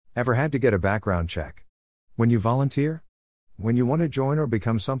Ever had to get a background check? When you volunteer? When you want to join or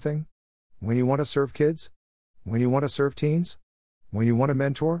become something? When you want to serve kids? When you want to serve teens? When you want to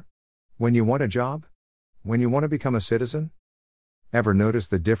mentor? When you want a job? When you want to become a citizen? Ever notice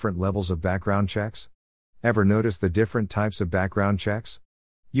the different levels of background checks? Ever notice the different types of background checks?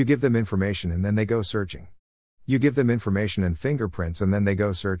 You give them information and then they go searching. You give them information and fingerprints and then they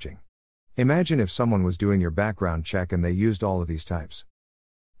go searching. Imagine if someone was doing your background check and they used all of these types.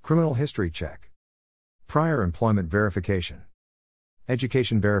 Criminal history check. Prior employment verification.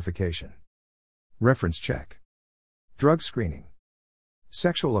 Education verification. Reference check. Drug screening.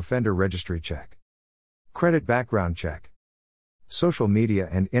 Sexual offender registry check. Credit background check. Social media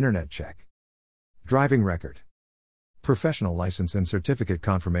and internet check. Driving record. Professional license and certificate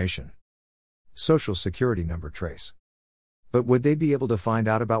confirmation. Social security number trace. But would they be able to find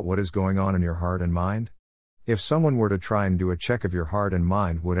out about what is going on in your heart and mind? If someone were to try and do a check of your heart and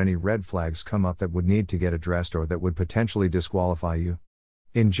mind, would any red flags come up that would need to get addressed or that would potentially disqualify you?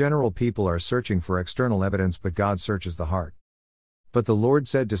 In general, people are searching for external evidence, but God searches the heart. But the Lord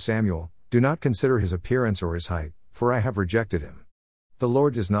said to Samuel, "Do not consider his appearance or his height, for I have rejected him." The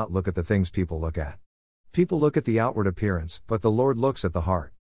Lord does not look at the things people look at. People look at the outward appearance, but the Lord looks at the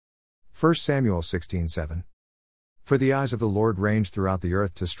heart. 1 Samuel 16:7. For the eyes of the Lord range throughout the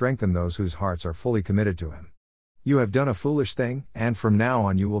earth to strengthen those whose hearts are fully committed to him. You have done a foolish thing, and from now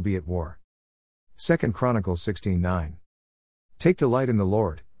on you will be at war. 2 Chronicles 16:9. Take delight in the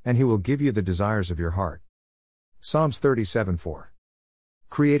Lord, and he will give you the desires of your heart. Psalms 37:4.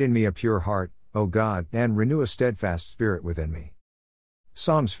 Create in me a pure heart, O God, and renew a steadfast spirit within me.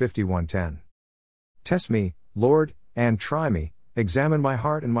 Psalms 51:10. Test me, Lord, and try me, examine my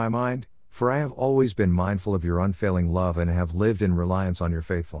heart and my mind, for I have always been mindful of your unfailing love and have lived in reliance on your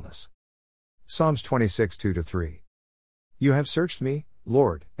faithfulness. Psalms 26:2-3. You have searched me,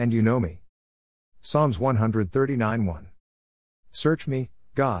 Lord, and you know me. Psalms 139:1. Search me,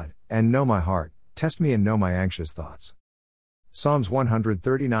 God, and know my heart, test me and know my anxious thoughts. Psalms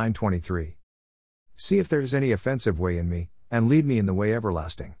 139:23. See if there is any offensive way in me, and lead me in the way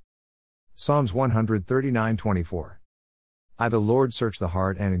everlasting. Psalms 139:24. I the Lord search the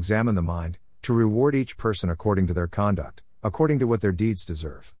heart and examine the mind, to reward each person according to their conduct, according to what their deeds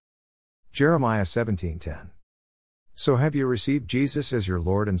deserve. Jeremiah 17:10. So have you received Jesus as your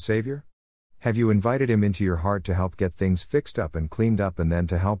Lord and Savior? Have you invited him into your heart to help get things fixed up and cleaned up and then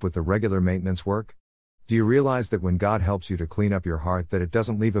to help with the regular maintenance work? Do you realize that when God helps you to clean up your heart that it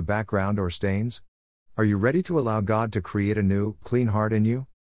doesn't leave a background or stains? Are you ready to allow God to create a new, clean heart in you?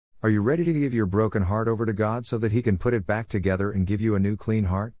 Are you ready to give your broken heart over to God so that he can put it back together and give you a new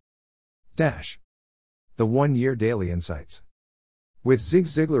the 1-Year Daily Insights. With Zig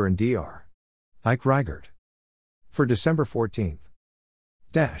Ziglar and Dr. Ike Reighard. For December 14th.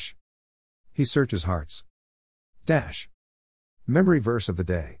 He searches hearts. Memory verse of the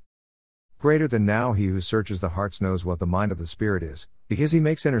day. Greater than now he who searches the hearts knows what the mind of the Spirit is, because he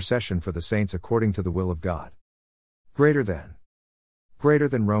makes intercession for the saints according to the will of God. Greater than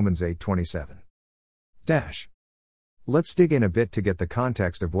Romans 8:27. Let's dig in a bit to get the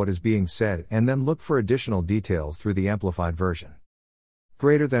context of what is being said and then look for additional details through the Amplified Version.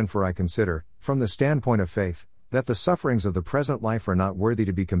 Greater than, for I consider, from the standpoint of faith, that the sufferings of the present life are not worthy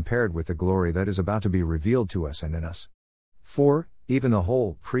to be compared with the glory that is about to be revealed to us and in us. For, even the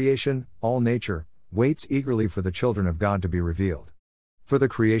whole creation, all nature, waits eagerly for the children of God to be revealed. For the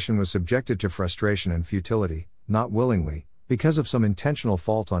creation was subjected to frustration and futility, not willingly, because of some intentional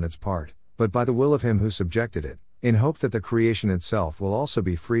fault on its part, but by the will of him who subjected it, in hope that the creation itself will also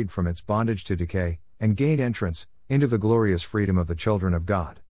be freed from its bondage to decay, and gain entrance into the glorious freedom of the children of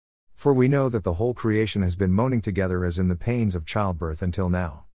God. For we know that the whole creation has been moaning together as in the pains of childbirth until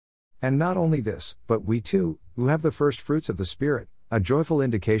now. And not only this, but we too, who have the first fruits of the Spirit, a joyful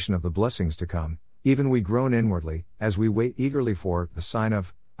indication of the blessings to come, even we groan inwardly, as we wait eagerly for the sign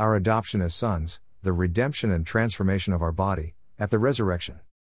of our adoption as sons, the redemption and transformation of our body, at the resurrection.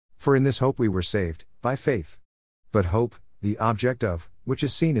 For in this hope we were saved, by faith. But hope, the object of, which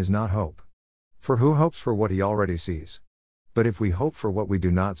is seen is not hope. For who hopes for what he already sees? But if we hope for what we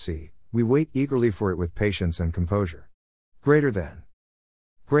do not see, we wait eagerly for it with patience and composure. Greater than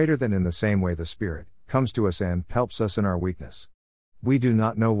in the same way the Spirit comes to us and helps us in our weakness. We do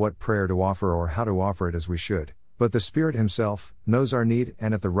not know what prayer to offer or how to offer it as we should, but the Spirit himself knows our need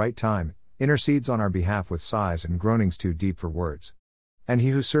and at the right time intercedes on our behalf with sighs and groanings too deep for words. And he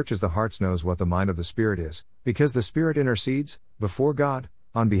who searches the hearts knows what the mind of the Spirit is, because the Spirit intercedes, before God,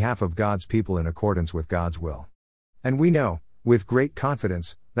 on behalf of God's people in accordance with God's will. And we know, with great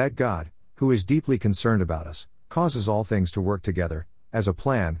confidence, that God, who is deeply concerned about us, causes all things to work together, as a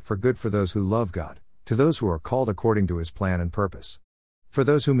plan for good for those who love God, to those who are called according to his plan and purpose. For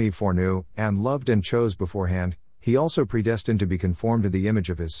those whom he foreknew, and loved and chose beforehand, he also predestined to be conformed to the image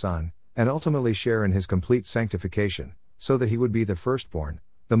of his Son, and ultimately share in his complete sanctification, so that he would be the firstborn,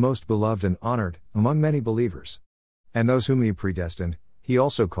 the most beloved and honored, among many believers. And those whom he predestined, he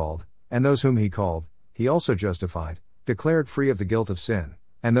also called, and those whom he called, he also justified, declared free of the guilt of sin,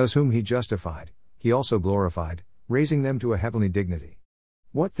 and those whom he justified, he also glorified, raising them to a heavenly dignity.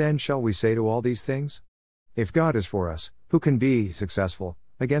 What then shall we say to all these things? If God is for us, who can be successful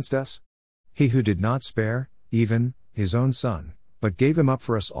against us? He who did not spare, even, his own Son, but gave him up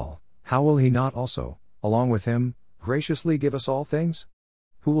for us all, how will he not also, along with him, graciously give us all things?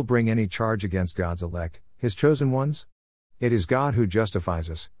 Who will bring any charge against God's elect, his chosen ones? It is God who justifies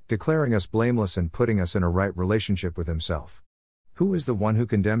us, declaring us blameless and putting us in a right relationship with himself. Who is the one who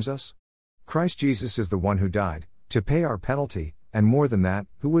condemns us? Christ Jesus is the one who died, to pay our penalty, and more than that,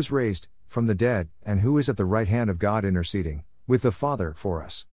 who was raised from the dead, and who is at the right hand of God interceding with the Father for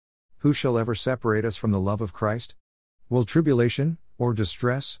us. Who shall ever separate us from the love of Christ? Will tribulation, or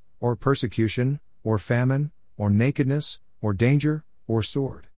distress, or persecution, or famine, or nakedness, or danger, or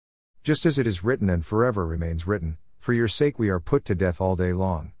sword? Just as it is written and forever remains written, for your sake we are put to death all day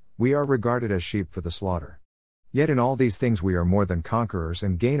long, we are regarded as sheep for the slaughter. Yet in all these things we are more than conquerors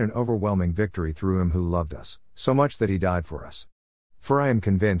and gain an overwhelming victory through him who loved us, so much that he died for us. For I am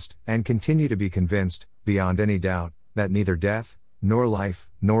convinced, and continue to be convinced, beyond any doubt, that neither death, nor life,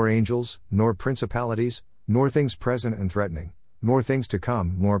 nor angels, nor principalities, nor things present and threatening, nor things to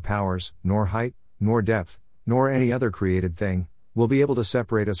come, nor powers, nor height, nor depth, nor any other created thing, will be able to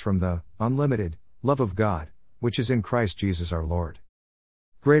separate us from the unlimited love of God, which is in Christ Jesus our Lord.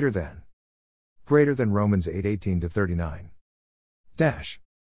 Greater than Romans 8:18-39.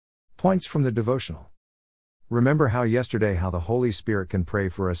 Points from the devotional. Remember how the Holy Spirit can pray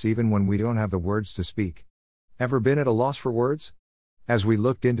for us even when we don't have the words to speak. Ever been at a loss for words? As we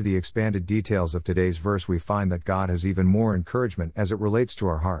looked into the expanded details of today's verse, we find that God has even more encouragement as it relates to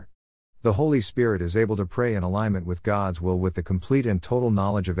our heart. The Holy Spirit is able to pray in alignment with God's will with the complete and total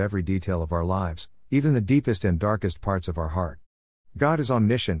knowledge of every detail of our lives, even the deepest and darkest parts of our heart. God is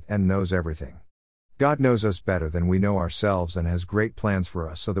omniscient and knows everything. God knows us better than we know ourselves and has great plans for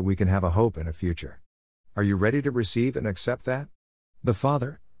us so that we can have a hope and a future. Are you ready to receive and accept that? The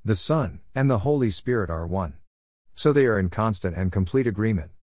Father, the Son, and the Holy Spirit are one. So they are in constant and complete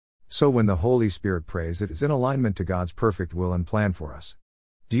agreement. So when the Holy Spirit prays, it is in alignment to God's perfect will and plan for us.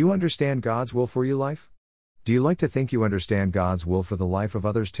 Do you understand God's will for your life? Do you like to think you understand God's will for the life of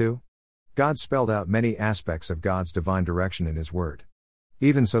others too? God spelled out many aspects of God's divine direction in His Word.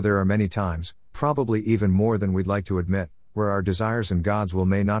 Even so, there are many times, probably even more than we'd like to admit, where our desires and God's will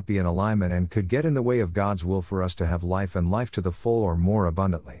may not be in alignment and could get in the way of God's will for us to have life and life to the full or more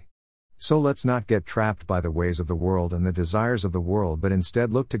abundantly. So let's not get trapped by the ways of the world and the desires of the world, but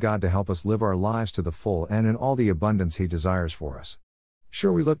instead look to God to help us live our lives to the full and in all the abundance He desires for us.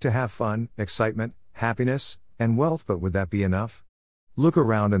 Sure, we look to have fun, excitement, happiness, and wealth, but would that be enough? Look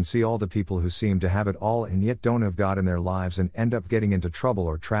around and see all the people who seem to have it all and yet don't have God in their lives and end up getting into trouble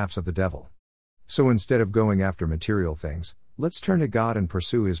or traps of the devil. So instead of going after material things, let's turn to God and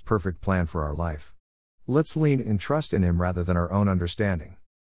pursue His perfect plan for our life. Let's lean and trust in Him rather than our own understanding.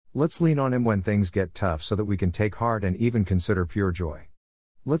 Let's lean on Him when things get tough so that we can take heart and even consider pure joy.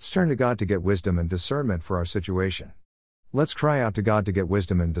 Let's turn to God to get wisdom and discernment for our situation. Let's cry out to God to get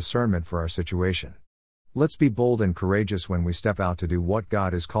wisdom and discernment for our situation. Let's be bold and courageous when we step out to do what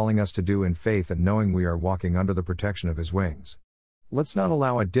God is calling us to do in faith and knowing we are walking under the protection of His wings. Let's not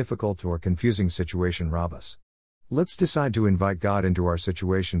allow a difficult or confusing situation rob us. Let's decide to invite God into our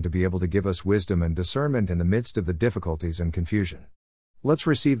situation to be able to give us wisdom and discernment in the midst of the difficulties and confusion. Let's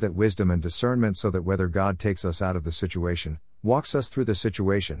receive that wisdom and discernment so that whether God takes us out of the situation, walks us through the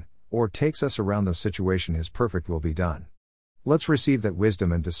situation, or takes us around the situation, His perfect will be done. Let's receive that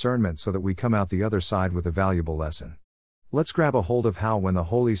wisdom and discernment so that we come out the other side with a valuable lesson. Let's grab a hold of how when the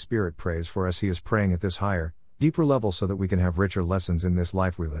Holy Spirit prays for us, He is praying at this higher, deeper level so that we can have richer lessons in this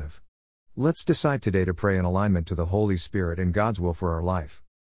life we live. Let's decide today to pray in alignment to the Holy Spirit and God's will for our life.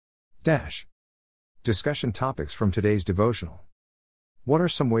 Discussion topics from today's devotional. What are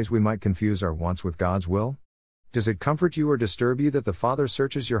some ways we might confuse our wants with God's will? Does it comfort you or disturb you that the Father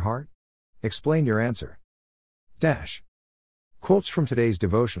searches your heart? Explain your answer. Quotes from today's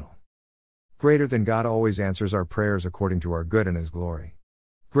devotional. Greater than God always answers our prayers according to our good and His glory.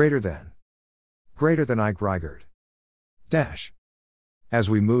 Greater than Ike Reichert. As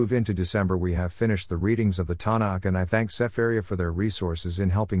we move into December, we have finished the readings of the Tanakh, and I thank Sefaria for their resources in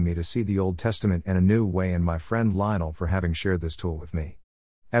helping me to see the Old Testament in a new way, and my friend Lionel for having shared this tool with me.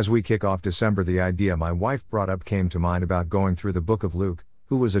 As we kick off December, the idea my wife brought up came to mind about going through the book of Luke,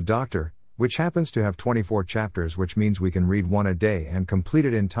 who was a doctor, which happens to have 24 chapters, which means we can read one a day and complete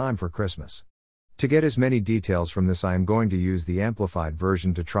it in time for Christmas. To get as many details from this, I am going to use the Amplified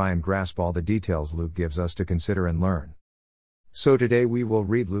version to try and grasp all the details Luke gives us to consider and learn. So today we will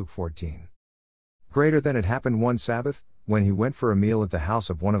read Luke 14. Greater than it happened one Sabbath, when he went for a meal at the house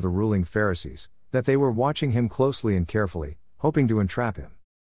of one of the ruling Pharisees, that they were watching him closely and carefully, hoping to entrap him.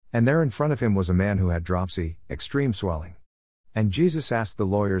 And there in front of him was a man who had dropsy, extreme swelling. And Jesus asked the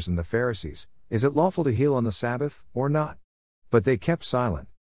lawyers and the Pharisees, "Is it lawful to heal on the Sabbath, or not?" But they kept silent.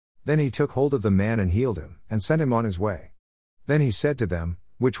 Then he took hold of the man and healed him, and sent him on his way. Then he said to them,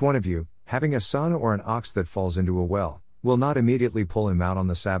 "Which one of you, having a son or an ox that falls into a well, will not immediately pull him out on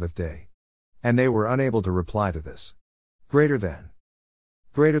the Sabbath day?" And they were unable to reply to this. Greater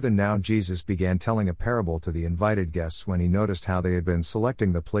than now Jesus began telling a parable to the invited guests when he noticed how they had been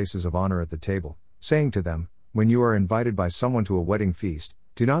selecting the places of honor at the table, saying to them, "When you are invited by someone to a wedding feast,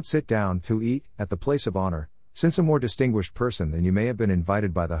 do not sit down to eat at the place of honor, since a more distinguished person than you may have been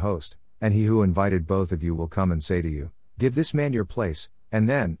invited by the host, and he who invited both of you will come and say to you, 'Give this man your place,' and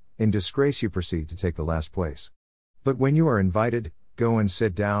then, in disgrace, you proceed to take the last place. But when you are invited, go and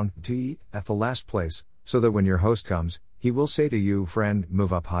sit down to eat at the last place, so that when your host comes, he will say to you, 'Friend,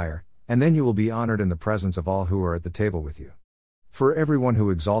 move up higher,' and then you will be honored in the presence of all who are at the table with you. For everyone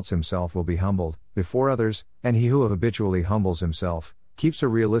who exalts himself will be humbled before others, and he who habitually humbles himself, keeps a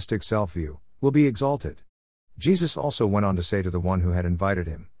realistic self-view, will be exalted." Jesus also went on to say to the one who had invited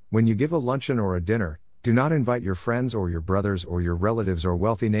him, "When you give a luncheon or a dinner, do not invite your friends or your brothers or your relatives or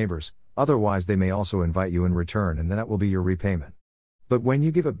wealthy neighbors, otherwise they may also invite you in return, and that will be your repayment. But when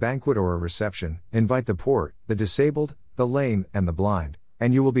you give a banquet or a reception, invite the poor, the disabled, the lame, and the blind,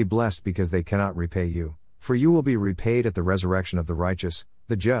 and you will be blessed because they cannot repay you, for you will be repaid at the resurrection of the righteous,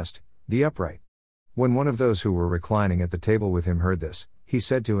 the just, the upright." When one of those who were reclining at the table with him heard this, he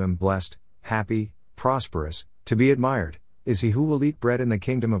said to him, "Blessed, happy, prosperous, to be admired, is he who will eat bread in the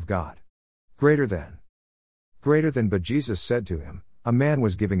kingdom of God." Greater than. But Jesus said to him, "A man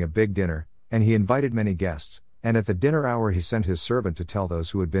was giving a big dinner, and he invited many guests, and at the dinner hour he sent his servant to tell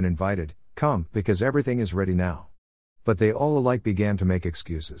those who had been invited, 'Come, because everything is ready now.' But they all alike began to make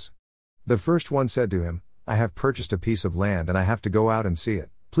excuses. The first one said to him, 'I have purchased a piece of land and I have to go out and see it,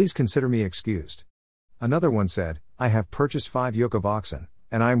 please consider me excused.' Another one said, 'I have purchased 5 yoke of oxen,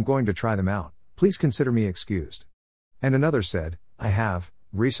 and I am going to try them out, please consider me excused.' And another said, 'I have,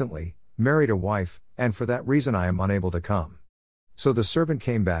 recently, married a wife, and for that reason I am unable to come.' So the servant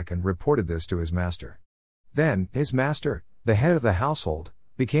came back and reported this to his master. Then, his master, the head of the household,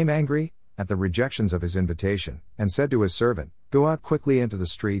 became angry at the rejections of his invitation, and said to his servant, 'Go out quickly into the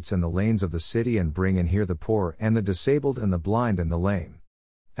streets and the lanes of the city and bring in here the poor and the disabled and the blind and the lame.'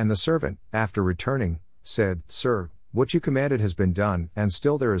 And the servant, after returning, said, 'Sir, what you commanded has been done, and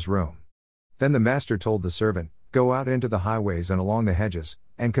still there is room.' Then the master told the servant, 'Go out into the highways and along the hedges,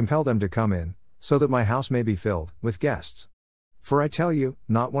 and compel them to come in, so that my house may be filled with guests. For I tell you,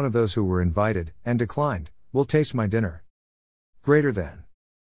 not one of those who were invited, and declined, will taste my dinner.'" Greater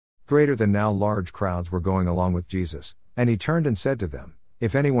than now large crowds were going along with Jesus, and he turned and said to them,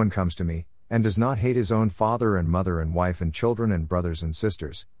 "If anyone comes to me, and does not hate his own father and mother and wife and children and brothers and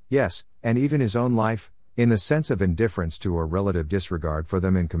sisters, yes, and even his own life, in the sense of indifference to or relative disregard for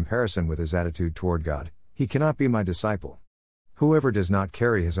them in comparison with his attitude toward God, he cannot be my disciple. Whoever does not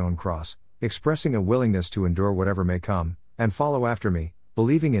carry his own cross, expressing a willingness to endure whatever may come, and follow after me,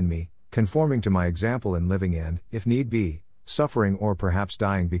 believing in me, conforming to my example in living and, if need be, suffering or perhaps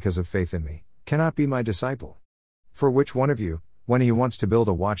dying because of faith in me, cannot be my disciple. For which one of you, when he wants to build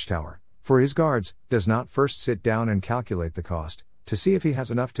a watchtower for his guards, does not first sit down and calculate the cost, to see if he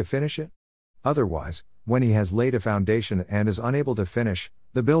has enough to finish it? Otherwise, when he has laid a foundation and is unable to finish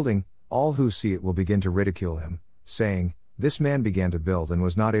the building, all who see it will begin to ridicule him, saying, 'This man began to build and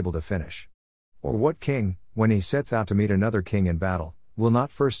was not able to finish.' Or what king, when he sets out to meet another king in battle, will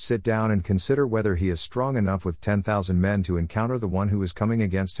not first sit down and consider whether he is strong enough with 10,000 men to encounter the one who is coming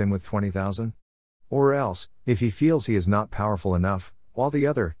against him with 20,000? Or else, if he feels he is not powerful enough, while the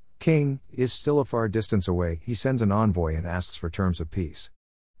other king is still a far distance away, he sends an envoy and asks for terms of peace.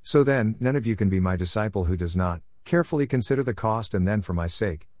 So then, none of you can be my disciple who does not carefully consider the cost and then for my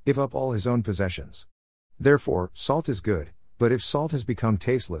sake give up all his own possessions. Therefore, salt is good, but if salt has become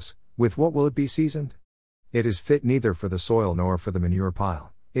tasteless, with what will it be seasoned? It is fit neither for the soil nor for the manure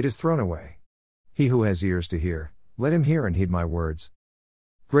pile, it is thrown away. He who has ears to hear, let him hear and heed my words.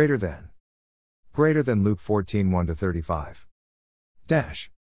 Greater than. Greater than Luke 14, 1-35.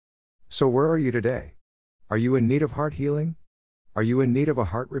 Dash. So where are you today? Are you in need of heart healing? Are you in need of a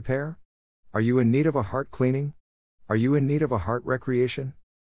heart repair? Are you in need of a heart cleaning? Are you in need of a heart recreation?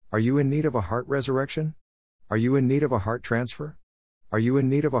 Are you in need of a heart resurrection? Are you in need of a heart transfer? Are you in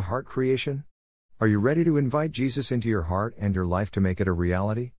need of a heart creation? Are you ready to invite Jesus into your heart and your life to make it a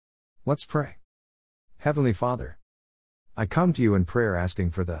reality? Let's pray. Heavenly Father, I come to you in prayer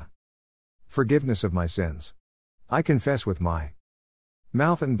asking for the forgiveness of my sins. I confess with my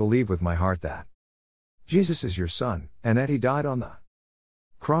mouth and believe with my heart that Jesus is your Son, and that He died on the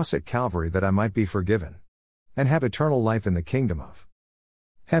cross at Calvary that I might be forgiven and have eternal life in the kingdom of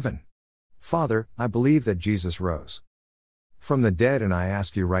heaven. Father, I believe that Jesus rose from the dead, and I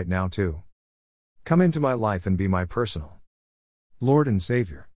ask you right now to come into my life and be my personal Lord and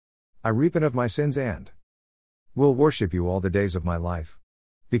Savior. I repent of my sins and will worship you all the days of my life.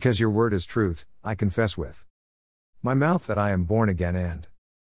 Because your word is truth, I confess with my mouth that I am born again and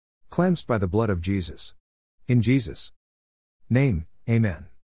cleansed by the blood of Jesus. In Jesus' name, amen.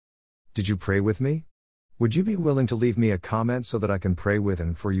 Did you pray with me? Would you be willing to leave me a comment so that I can pray with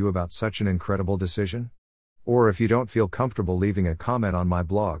and for you about such an incredible decision? Or if you don't feel comfortable leaving a comment on my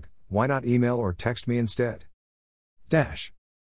blog, why not email or text me instead? Dash.